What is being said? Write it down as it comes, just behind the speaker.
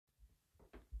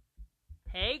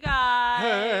Hey guys!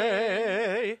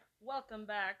 Hey! Welcome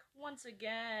back once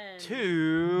again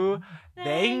To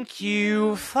Thank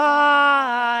You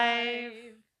 5.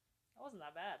 That wasn't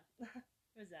that bad.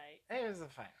 It was 8. It was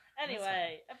fine.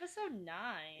 Anyway, episode 9.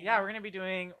 Yeah, we're going to be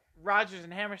doing Rodgers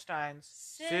and Hammerstein's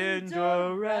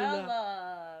Cinderella,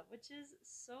 which is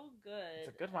so good.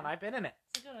 It's a good one. I've been in it.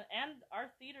 It's a good one. And our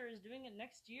theater is doing it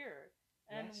next year.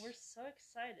 And Yes. we're so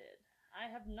excited. I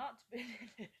have not been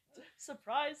in it.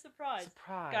 Surprise, surprise.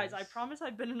 Surprise. Guys, I promise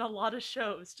I've been in a lot of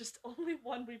shows. Just only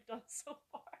one we've done so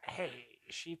far. Hey,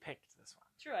 she picked this one.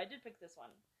 True, I did pick this one.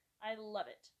 I love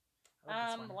it.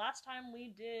 I love this one. Last time we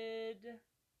did...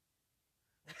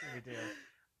 What did we do?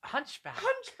 Hunchback.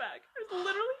 Hunchback. I was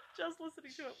literally just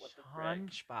listening to it. What the frick?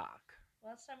 Hunchback.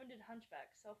 Last time we did Hunchback.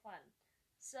 So fun.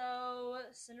 So,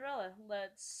 Cinderella,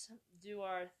 let's do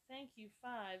our thank you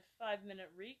 5-minute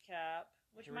recap,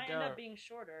 which Here we might go. end up being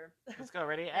shorter. Let's go.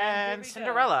 Ready? And And here we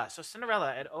Cinderella. So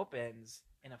Cinderella, it opens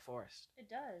in a forest. It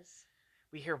does.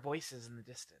 We hear voices in the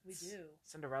distance. We do.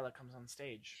 Cinderella comes on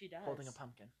stage. She does. Holding a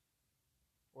pumpkin.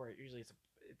 Or usually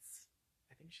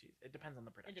I think it depends on the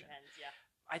It production. depends, yeah.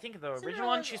 I think the original Cinderella's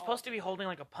one, she's supposed to all- be holding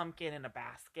like a pumpkin in a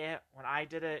basket. When I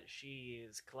did it, she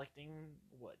is collecting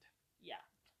wood. Yeah.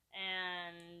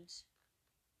 And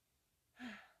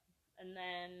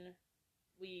then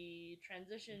we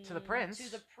transition To the prince.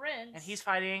 And he's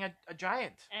fighting a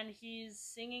giant. And he's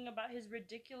singing about his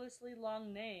ridiculously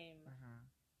long name. Mm-hmm.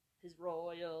 His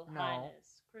Royal No.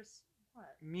 Highness. What?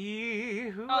 Me,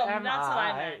 who Oh, am that's I? what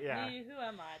I meant. Yeah. Me, who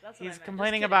am I? That's what I He's meant.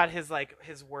 complaining Just about kidding.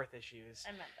 his worth issues.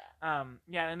 I meant that.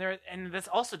 Yeah, and this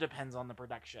also depends on the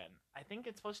production. I think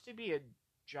it's supposed to be a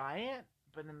giant,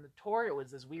 but in the tour it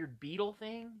was this weird beetle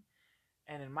thing,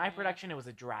 and in my production it was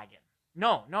a dragon.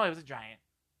 No, it was a giant.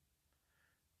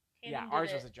 Hayden did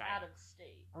ours it was a giant. Out of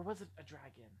state. Or was it a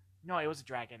dragon? No, it was a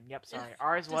dragon. Yep, sorry.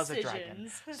 Ours was a dragon.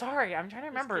 Decisions. Sorry, I'm trying to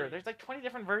remember. kidding. There's like 20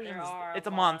 different versions. There are It's a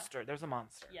a lot. monster. There's a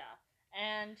monster. Yeah.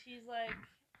 And he's like,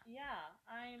 yeah,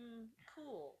 I'm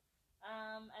cool.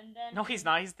 And then... No, he's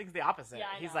not. He thinks the opposite. Yeah,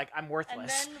 I He's know. like, I'm And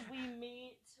worthless. then we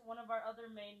meet one of our other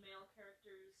main male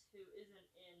characters who isn't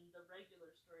in the regular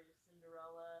story of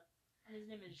Cinderella. And his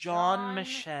name is John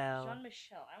Michel. John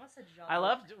Michel. I almost said John. I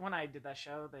loved when I did that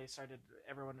show,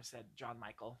 everyone said John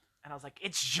Michael. And I was like,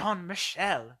 it's John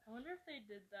Michel. I wonder if they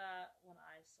did that when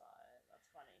I saw it. That's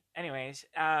funny. Anyways,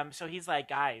 so he's like,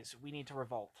 guys, we need to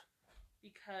revolt.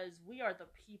 Because we are the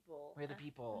people. We're the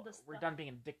people. And We're done being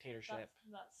a dictatorship.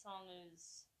 That song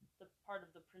is the part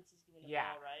of the princess giving a Yeah,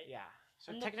 ball, right? yeah.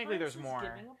 So And technically the there's prince is more.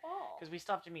 giving a ball. Because we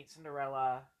still have to meet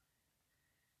Cinderella.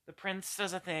 The prince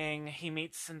does a thing. He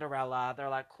meets Cinderella. They're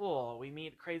like, cool. We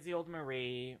meet crazy old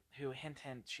Marie, who, hint,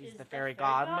 she's Is the the fairy fairy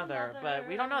godmother. But godmother.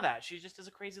 we don't know that. She's just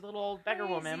a crazy little old beggar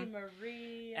Crazy woman.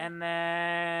 Marie. And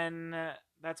then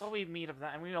that's all we meet of them.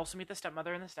 And we also meet the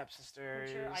stepmother and the stepsisters.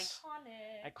 Which are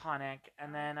iconic. Iconic.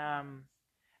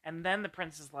 And then the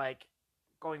prince is like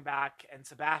going back, and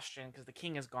Sebastian, because the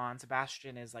king is gone,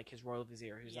 Sebastian is like his royal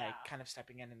vizier, who's like kind of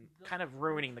stepping in and kind of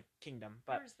ruining the kingdom.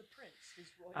 But Where's the prince? His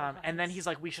royal and then highness? he's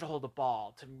like, we should hold a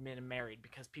ball to get married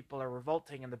because people are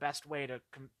revolting, and the best way to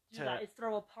is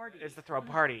throw a party. is to throw a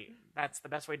party. That's the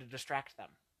best way to distract them.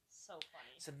 So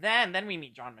funny. So then we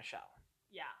meet John Michel.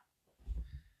 Yeah.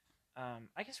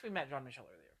 I guess we met John Michel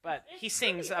earlier, but It's he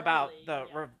sings pretty about early, the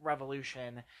yeah.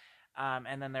 revolution.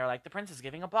 And then they're like, the prince is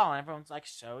giving a ball, and everyone's like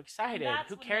so excited. And that's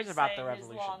Who when cares they about say the his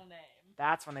revolution? long name.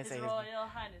 That's when they His say Royal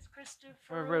Highness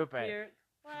Christopher Rupert.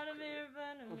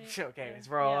 Vladimir. Okay, His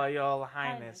Royal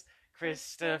Highness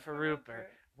Christopher Rupert,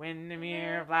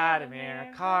 Windermere,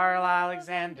 Vladimir, Carl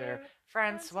Alexander,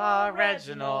 Francois,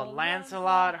 Reginald,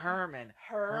 Lancelot, Herman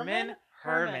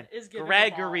is giving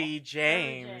Gregory a ball.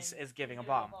 James is giving a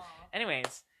ball.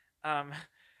 Anyways, and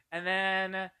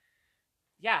then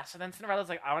so then Cinderella's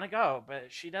like, I want to go, but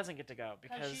she doesn't get to go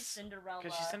because she's Cinderella.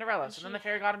 And So then the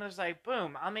fairy godmother's like,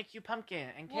 boom, I'll make you pumpkin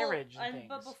and carriage and things.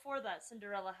 But before that,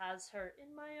 Cinderella has her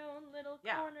in my own little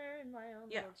corner, in my own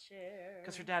little chair.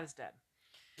 Because her dad is dead.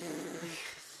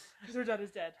 Because her dad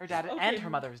is dead. Her dad and her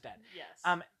mother is dead.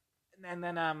 Yes. And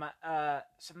then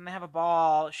so then they have a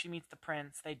ball. She meets the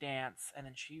prince. They dance, and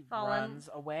then she runs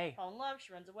away. Fall in love.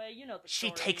 She runs away. You know the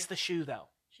story. She takes the shoe though.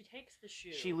 She takes the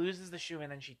shoe. She loses the shoe,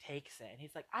 and then she takes it. And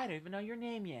he's like, I don't even know your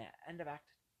name yet. End of act.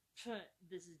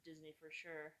 This is Disney for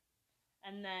sure.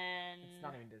 And then It's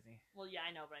not even Disney. Well, yeah,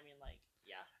 I know, but I mean, like,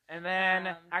 yeah. And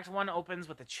then Act 1 opens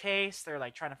with a chase. They're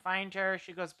like trying to find her.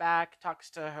 She goes back, talks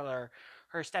to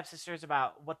her stepsisters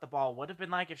about what the ball would have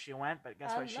been like if she went, but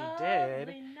guess what she did?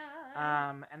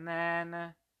 Night. And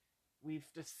then we've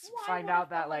just Why find would a out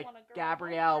that fella like want a girl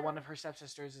Gabrielle, like one her? of her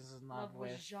stepsisters, is in love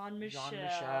with Jean-Michel.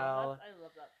 Jean-Michel, I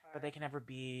love that part. but they can never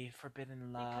be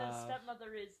forbidden love. Because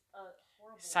stepmother is a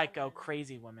horrible Psycho, woman.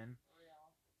 crazy woman.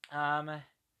 For real.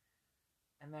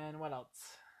 And then what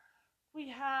else? We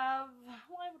have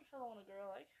why would a fella want a girl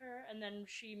like her? And then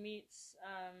she meets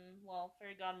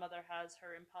fairy godmother has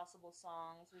her impossible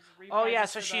songs. Oh yeah,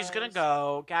 so she's gonna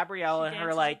go. Gabrielle and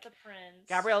her like with the prince.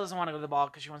 Gabrielle doesn't want to go to the ball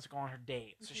because she wants to go on her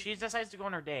date. So she decides to go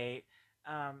on her date.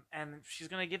 And she's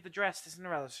gonna give the dress to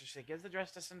Cinderella. So she gives the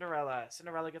dress to Cinderella.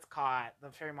 Cinderella gets caught.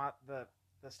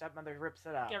 The stepmother rips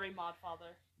it up. Gary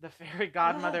Modfather. The fairy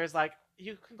godmother is like,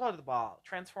 you can go to the ball.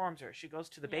 Transforms her. She goes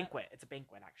to the banquet. It's a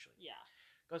banquet actually. Yeah.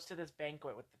 Goes to this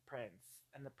banquet with the prince,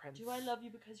 and the prince. Do I love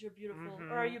you because you're beautiful,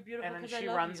 or are you beautiful because I love you?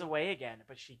 And then she runs away again,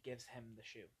 but she gives him the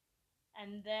shoe.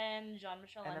 And then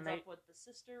Jean-Michel ends up with the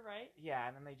sister, right? Yeah,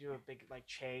 and then they do a big like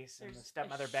chase, and the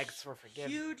stepmother begs for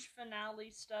forgiveness. Huge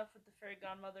finale stuff with the fairy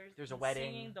godmothers. There's a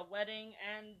wedding. Singing the wedding,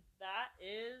 and that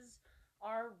is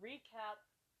our recap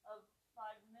of 5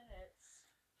 minutes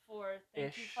for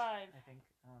Thank You 5. I think.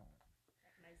 Oh.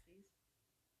 Recognize these?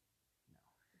 No.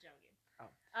 The Gem game.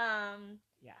 Oh.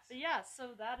 Yes. But yeah,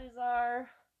 so that is our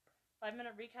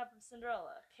 5-minute recap of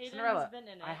Cinderella. Caden has been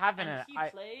in it. I have been in it. He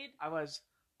played. I was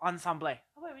ensemble.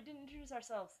 Oh wait, we didn't introduce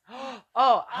ourselves.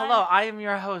 Oh, hello. I am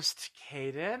your host,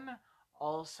 Caden,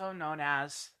 also known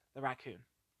as the Raccoon.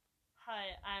 Hi,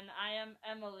 and I am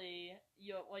Emily,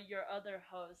 your other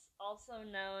host, also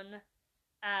known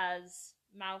as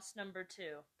Mouse number 2.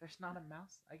 There's not a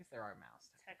mouse? I guess there are mouse.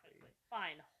 Technically.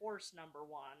 Fine, horse number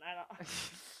 1. I don't.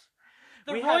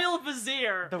 The Royal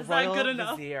Vizier. Is that good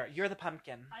enough? Vizier. You're the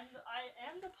pumpkin. I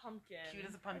am the pumpkin. Cute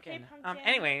as a pumpkin. Okay, pumpkin.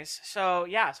 Anyways, so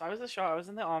yeah, so I was the show. I was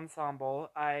in the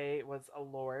ensemble. I was a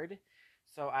lord,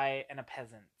 and a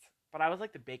peasant. But I was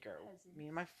like the baker. Peasant. Me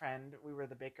and my friend, we were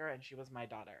the baker, and she was my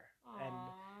daughter. Aww. And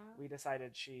we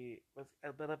decided she was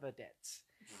a bit of a ditz.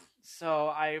 So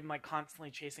I'm like constantly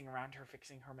chasing around her,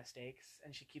 fixing her mistakes,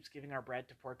 and she keeps giving our bread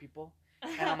to poor people.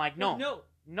 And I'm like, no,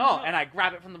 and I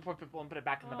grab it from the poor people and put it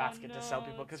back in the basket to sell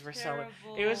people because we're terrible.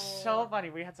 It was so funny.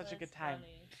 We had such a good time.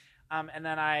 Funny. And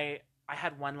then I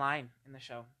had one line in the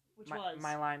show.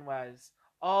 My line was,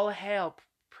 "All hail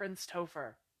Prince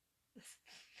Topher."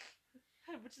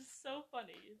 Which is so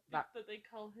funny that they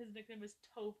call his nickname is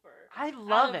Topher. I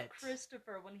love it.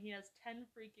 Christopher when he has 10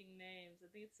 freaking names. I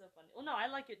think it's so funny. Well, no, I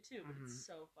like it too, but it's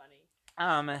so funny.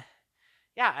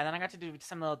 Yeah, and then I got to do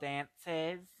some little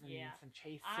dances and some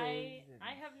chases.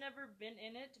 I have never been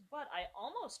in it, but I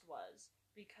almost was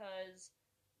because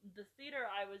the theater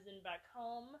I was in back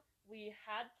home, we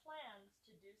had plans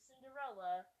to do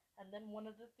Cinderella, and then one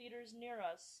of the theaters near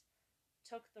us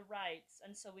took the rights,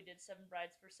 and so we did 7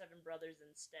 Brides for 7 Brothers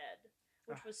instead,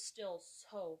 which was still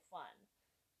so fun.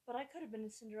 But I could have been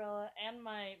in Cinderella, and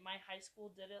my high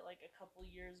school did it like a couple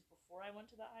years before I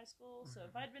went to that high school, so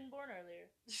if I'd been born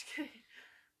earlier. Just kidding.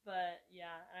 But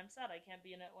yeah, and I'm sad I can't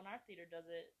be in it when our theater does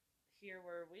it here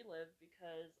where we live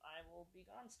because I will be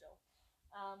gone still,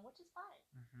 which is fine.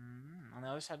 On the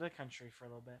other side of the country for a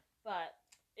little bit. But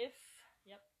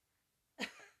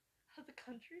out of the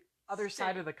country? Other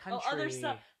side of the country. Oh, other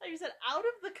side. Like you said, out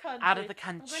of the country. Out of the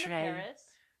country. I'm going to Paris.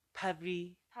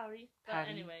 Paris. But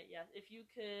anyway, yeah, if you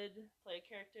could play a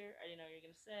character, I don't know what you're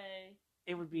going to say.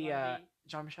 It would be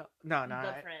Jean-Michel. No.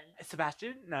 The friend.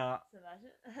 Sebastian? No.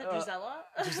 Sebastian? Gisela?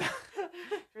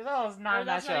 Gisela's not in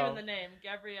that show. That's not even the name.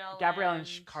 Gabrielle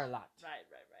and Carlotte. Right.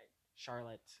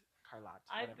 Charlotte, Carlotte.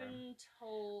 I've been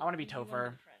told. I want to be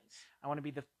Topher. I want to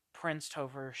be the Prince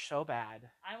Topher so bad.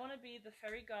 I want to be the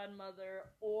fairy godmother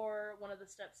or one of the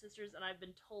stepsisters, and I've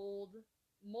been told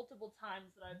multiple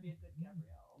times that I'd be a good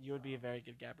Gabrielle. You would be a very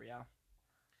good Gabrielle.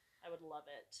 I would love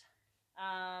it.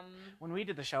 When we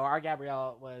did the show, our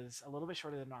Gabrielle was a little bit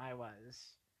shorter than I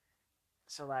was.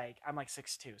 So like I'm like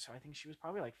 6'2", so I think she was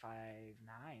probably like 5'9"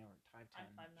 or 5'10".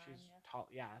 She's tall,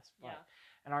 yes. But,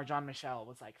 and our Jean-Michel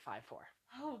was like 5'4".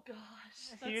 Oh gosh,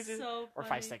 that's so funny. Or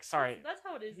 5'6". Sorry, that's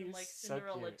how it is in like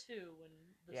Cinderella too, when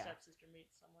the stepsister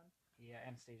meets someone. Yeah,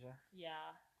 Anastasia.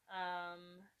 Yeah.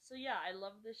 So yeah, I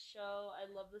love this show. I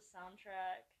love the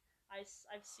soundtrack.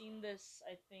 I've seen this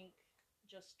I think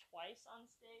just twice on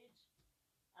stage.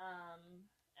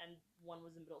 And one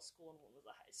was in middle school and one was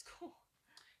a high school.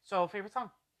 So, favorite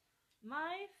song?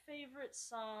 My favorite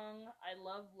song, I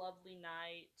love Lovely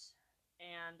Night,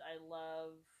 and I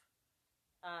love,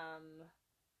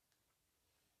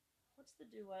 what's the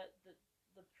duet that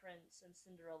the Prince and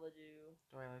Cinderella do?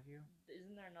 Do I Love You?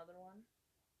 Isn't there another one?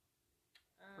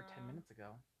 For 10 minutes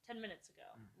ago. 10 minutes ago.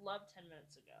 Love 10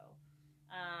 minutes ago.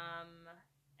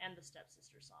 And the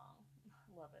Stepsister song.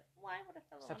 Love it. Why would a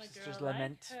fellow want a Stepsister's girl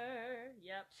Lament. like her?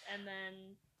 Yep. And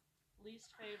then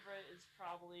least favorite is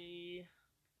probably,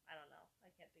 I don't know. I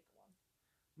can't think of one.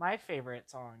 My favorite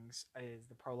songs is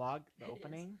the prologue, the It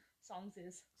opening. Songs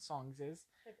is. Favorite songs is.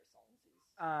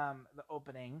 The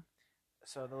opening.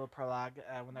 So the little prologue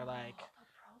when they're like, the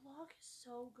prologue is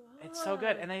so good. it's so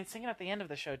good, and they sing it at the end of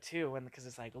the show too, because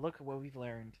it's like, look at what we've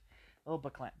learned, little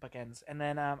bookends, and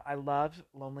then I love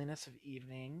Loneliness of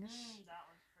Evenings. That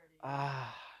one's pretty.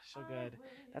 So good.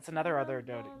 That's another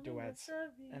duets.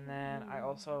 And then I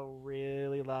also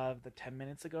really love the 10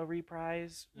 Minutes Ago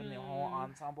reprise when the whole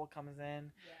ensemble comes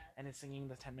in and is singing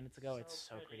the 10 Minutes Ago. It's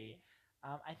so pretty.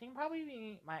 I think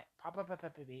probably my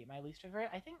least favorite.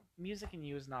 I think Music in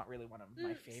You is not really one of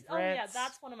my favorites. Oh yeah,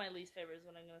 that's one of my least favorites.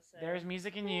 What I'm gonna say. There's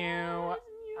Music in You.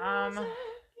 I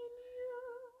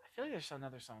feel like there's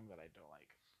another song that I don't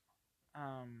like.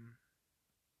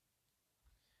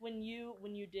 When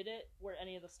you did it, were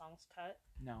any of the songs cut?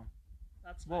 No.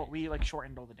 That's well, nice. we like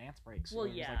shortened all the dance breaks. So well,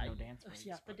 there yeah, was, like, no dance breaks.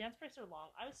 Yeah, the dance breaks are long.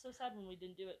 I was so sad when we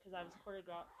didn't do it because I was a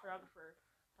choreographer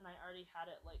and I already had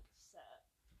it like set.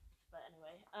 But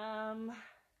anyway,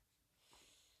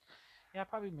 yeah,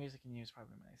 probably Music in You is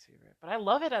probably my favorite. But I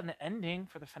love it at the ending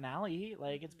for the finale.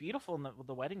 Like, it's beautiful in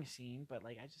the wedding scene, but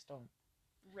like I just don't.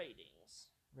 Ratings.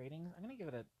 I'm gonna give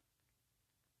it a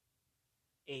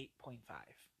 8.5.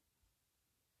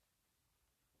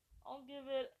 I'll give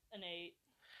it an 8.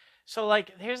 So,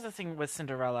 like, here's the thing with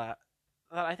Cinderella.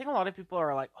 I think a lot of people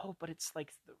are like, oh, but it's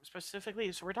like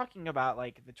specifically. So we're talking about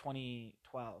like the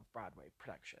 2012 Broadway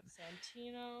production.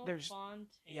 Santino, there's Fontaine.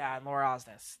 Yeah, and Laura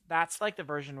Osnes. That's like the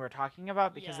version we're talking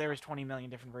about because there was 20 million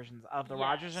different versions of the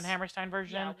Rodgers and Hammerstein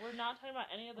version. Yeah, we're not talking about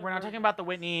any other. We're not talking about the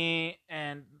Whitney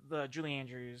and the Julie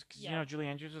Andrews because you know Julie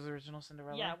Andrews was the original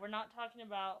Cinderella. Yeah, we're not talking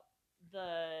about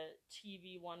the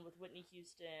TV one with Whitney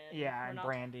Houston. Yeah, and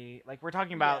Brandy. Like, we're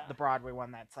talking about the Broadway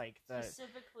one that's like the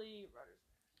specifically Rodgers.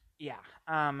 Yeah.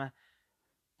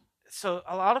 So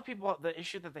a lot of people, the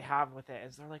issue that they have with it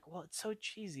is they're like, well, it's so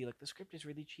cheesy. Like, the script is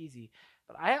really cheesy.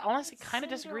 But I honestly kind of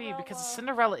disagree because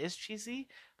Cinderella is cheesy.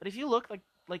 But if you look,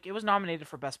 like it was nominated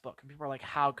for Best Book. And people are like,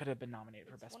 how could it have been nominated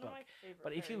for Best Book?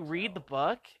 But if you read the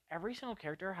book, every single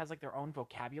character has like their own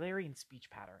vocabulary and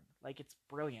speech pattern. Like, it's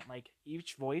brilliant. Like,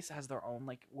 each voice has their own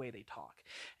like way they talk.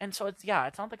 And so it's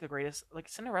not like the greatest, like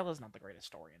Cinderella's not the greatest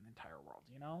story in the entire world,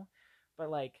 you know? But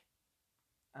like,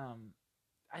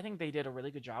 I think they did a really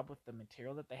good job with the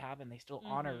material that they have, and they still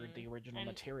honored the original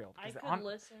material. I could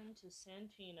listen to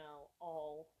Santino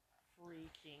all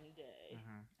freaking day.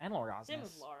 And Laura Osnes. Same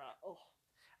with Laura. Oh.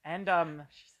 And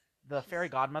the fairy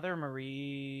godmother,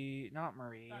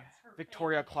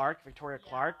 Victoria Clark.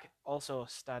 Also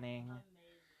stunning. Amazing.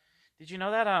 Did you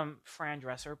know that Fran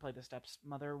Dresser played the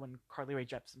stepmother when Carly Rae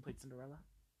Jepsen played Cinderella?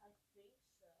 I think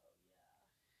so,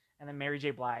 yeah. And then Mary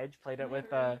J. Blige played it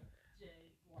with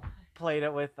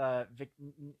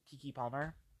Keke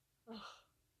Palmer.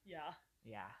 Yeah.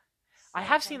 Yeah. I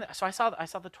have seen that. So I saw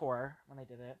the tour when they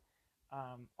did it.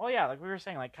 Like we were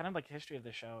saying, like kind of like the history of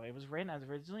the show. It was written as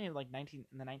originally like in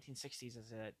the 1960s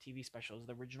as a TV special. It was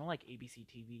the original like ABC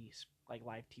TV like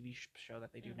live TV show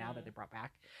that they do now that they brought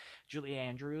back. Julie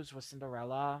Andrews was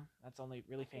Cinderella. That's the only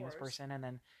really famous person. And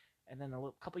then a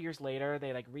couple years later,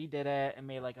 they like redid it and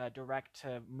made like a direct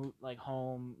to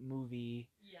home movie.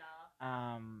 Yeah.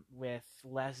 With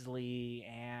Leslie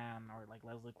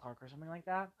Clark or something like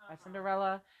that as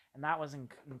Cinderella, and that was in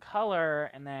color.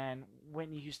 And then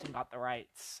Whitney Houston got the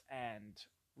rights and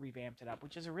revamped it up,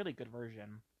 which is a really good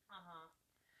version.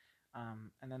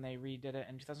 And then they redid it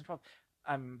in 2012.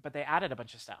 But they added a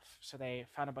bunch of stuff. So they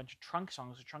found a bunch of trunk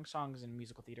songs. So trunk songs in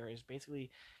musical theater is basically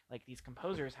like these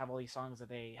composers have all these songs that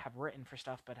they have written for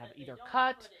stuff, but have either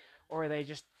cut or they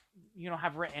just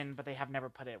have written, but they have never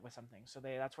put it with something. So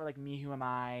that's where like Me, Who Am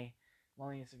I,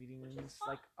 Loneliness of Evenings,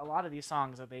 like a lot of these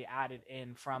songs that they added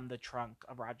in from the trunk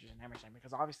of Rodgers and Hammerstein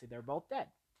because obviously they're both dead.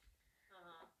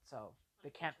 So they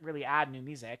can't really add new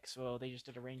music. So they just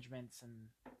did arrangements and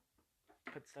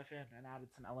put stuff in and added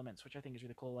some elements, which I think is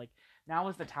really cool. Like Now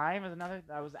Is the Time is another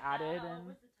that was added.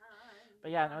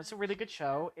 But yeah, no, it's a really good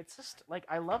show. It's just like,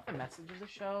 I love the message of the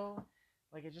show.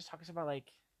 Like, it just talks about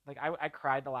like I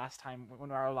cried the last time when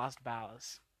our last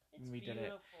vows when we did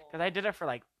it, because I did it for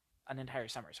like an entire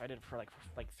summer, so I did it for like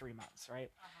 3 months, right?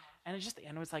 And it's just the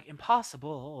end was like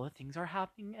impossible things are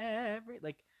happening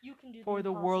you can do for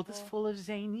the world is full of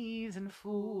zanies and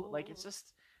fool. Like, it's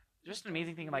just an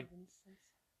amazing thing. Like,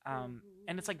 and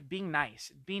it's like be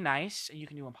nice and you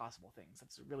can do impossible things.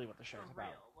 That's really what the show is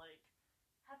about.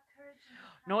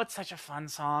 No, it's such a fun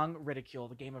song. Ridicule,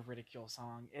 the Game of Ridicule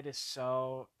song. It is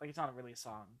so, like, it's not really a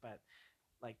song, but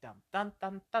like dum dun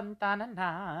dun dun dun dun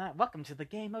dun. Welcome to the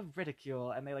game of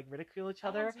ridicule, and they like ridicule each That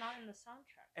other. one's not in the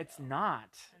soundtrack. It's though. not,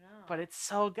 I know. but it's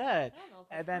so good. I don't know if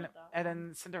I've heard that And one.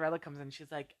 then Cinderella comes in.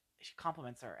 She's like, she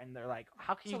compliments her, and they're like,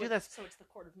 "How can you So do this?" So it's the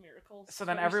Court of Miracles. So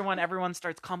then everyone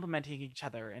starts complimenting each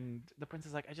other, and the prince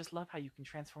is like, "I just love how you can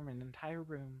transform an entire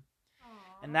room."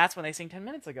 Aww. And that's when they sing 10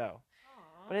 minutes ago.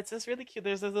 Aww. But it's just really cute.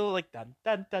 There's this little like dun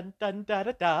dun dun dun da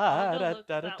da I'll go da look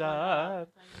da that da one da. up.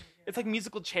 It's like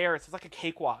musical chairs. It's like a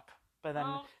cakewalk. But then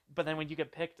Oh. but then when you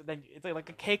get picked, then it's like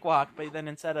a cakewalk. But then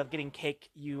instead of getting cake,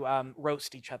 you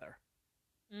roast each other.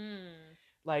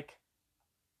 Like,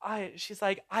 she's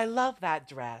like, I love that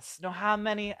dress. No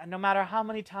matter how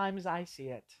many times I see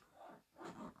it.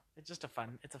 It's just a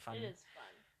fun. It is fun.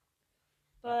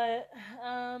 But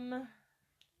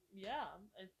yeah,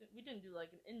 we didn't do like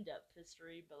an in-depth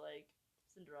history, but like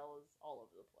Cinderella's all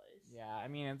over the place. Yeah, I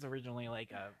mean it's originally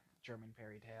like a German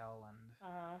fairy tale,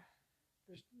 and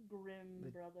the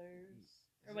Grimm brothers.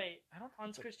 Or it- wait, I don't think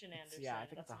Hans it's Christian Andersen. Yeah, I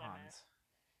think that's it's a what I meant. Hans.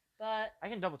 But I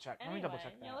can double check. anyway, Let me double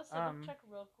check that. yeah, let's double check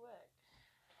real quick.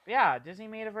 But yeah, Disney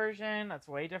made a version that's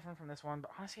way different from this one.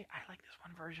 But honestly, I like this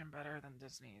one version better than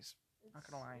Disney's. Not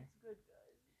gonna lie. It's good,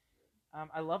 guys.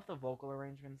 I love the vocal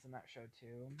arrangements in that show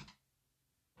too.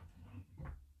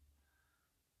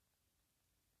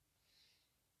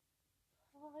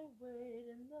 I wait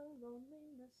in the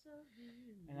loneliness of you.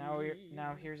 And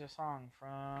now here's a song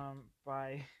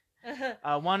by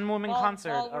One Woman while,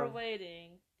 Concert. While we're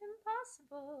waiting,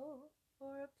 impossible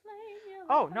for a plain yellow.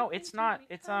 Oh no, pumpkin it's to not. become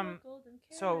It's a golden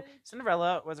So carriage.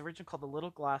 Cinderella was originally called The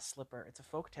Little Glass Slipper. It's a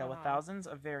folk tale with Uh-huh. thousands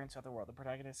of variants of the world. The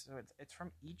protagonist, so it's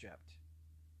from Egypt.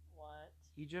 What?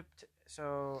 Egypt.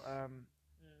 So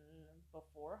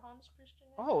Before Hans Christian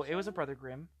oh, it was a Andersen? Brother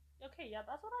Grimm. Okay, yeah,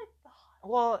 that's what I thought.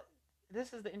 Well,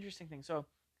 this is the interesting thing. So,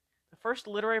 the first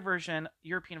literary version,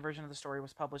 European version of the story,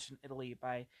 was published in Italy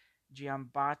by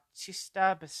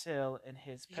Giambattista Basile in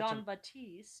his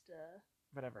Jean-Baptiste.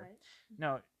 whatever. Right?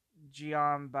 No,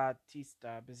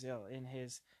 Giambattista Basile in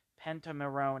his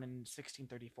Pentamerone in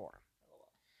 1634.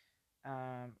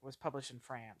 Was published in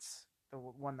France. The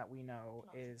one that we know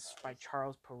is by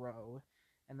Charles Perrault,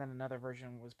 and then another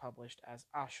version was published as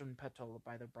Aschenputtel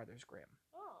by the Brothers Grimm.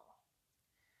 Oh.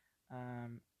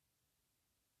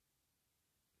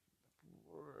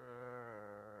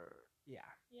 Yeah.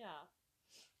 Yeah.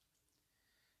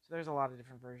 So there's a lot of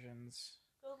different versions.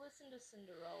 Go listen to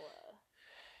Cinderella.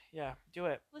 Yeah, do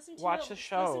it. Watch the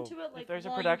show. Listen to it, like, if there's a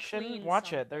while you production, clean watch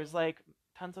something. it. There's like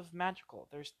tons of magical.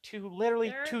 There's two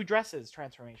dresses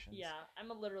transformations. Yeah,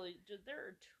 there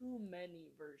are too many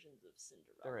versions of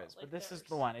Cinderella. There is, Like, but this is there's-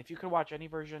 the one. If you could watch any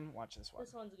version, watch this one.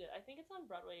 This one's good. I think it's on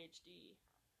Broadway HD.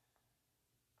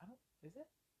 Is it?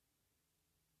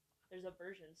 There's a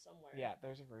version somewhere. Yeah,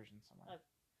 there's a version somewhere.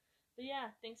 But yeah,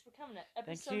 thanks for coming.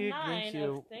 Episode you, 9 thank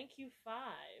you. of Thank You 5.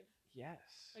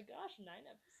 Yes. Oh my gosh, 9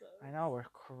 episodes. I know, we're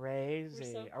crazy.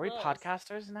 We're so Are we close.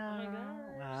 podcasters now? Oh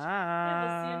my gosh. Ah. Okay,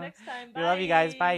 we'll see you next time. Bye. We love you guys. Bye.